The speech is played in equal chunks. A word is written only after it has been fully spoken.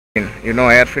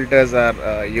Air filters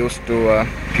are used to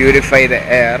purify the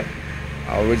air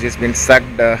which has been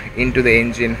sucked into the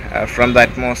engine from the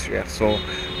atmosphere. So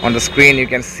on the screen you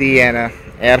can see an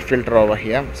air filter over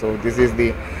here. So this is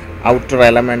the outer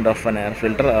element of an air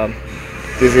filter.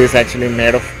 This is actually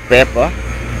made of paper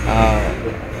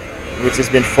which has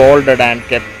been folded and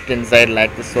kept inside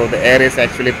like this. So the air is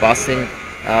actually passing,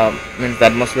 means the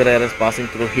atmosphere air is passing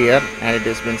through here, and it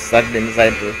has been sucked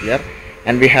inside through here.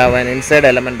 And we have an inside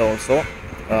element also.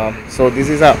 So this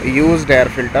is a used air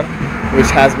filter which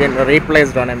has been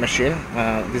replaced on a machine.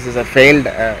 This is a failed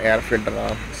air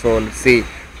filter. So let's see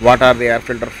what are the air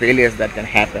filter failures that can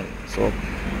happen. So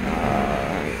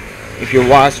if you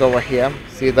watch over here,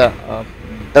 see the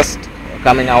dust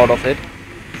coming out of it.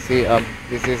 See,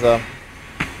 this is a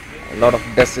lot of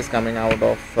dust is coming out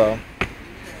of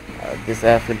this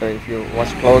air filter. If you watch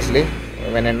closely,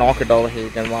 when I knock it over here, you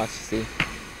can watch. See,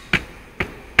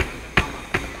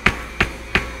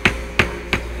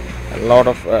 a lot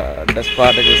of dust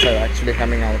particles are actually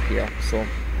coming out here. So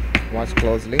watch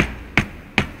closely.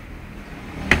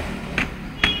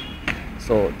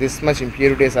 So this much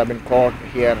impurities have been caught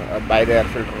here by the air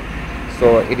filter.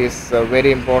 So it is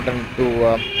very important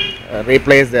to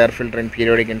replace the air filter in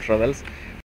periodic intervals.